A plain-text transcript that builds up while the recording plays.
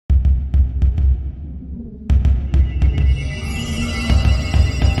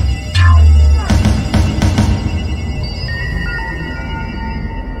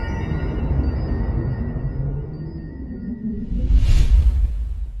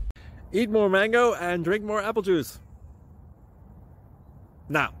Eat more mango and drink more apple juice.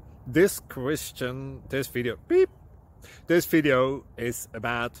 Now, this video is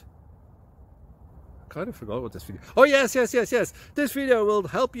about, I kind of forgot what this video. Oh yes. This video will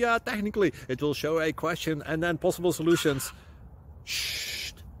help you out technically. It will show a question and then possible solutions.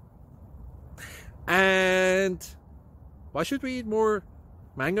 Shh. And why should we eat more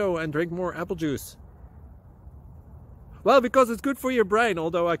mango and drink more apple juice? Well, because it's good for your brain,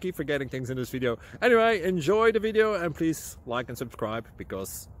 although I keep forgetting things in this video. Anyway, enjoy the video and please like and subscribe,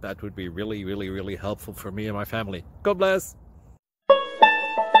 because that would be really helpful for me and my family. God bless!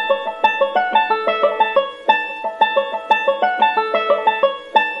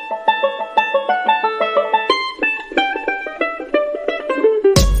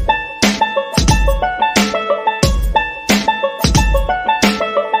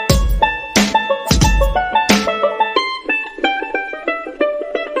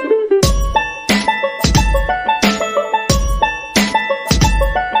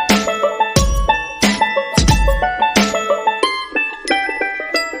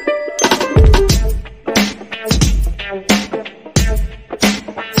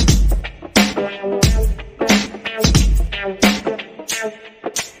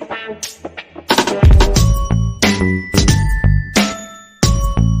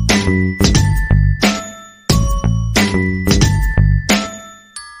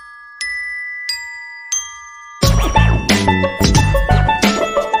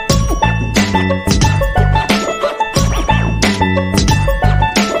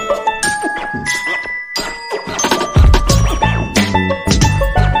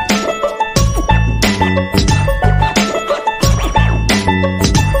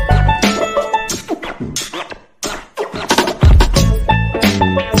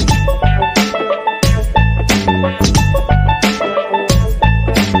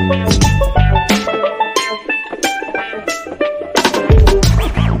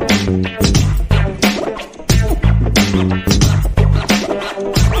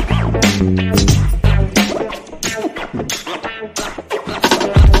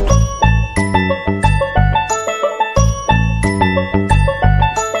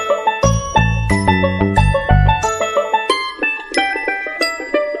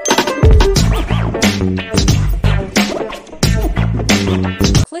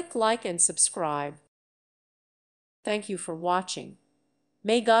 Click like and subscribe. Thank you for watching.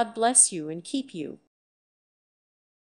 May God bless you and keep you.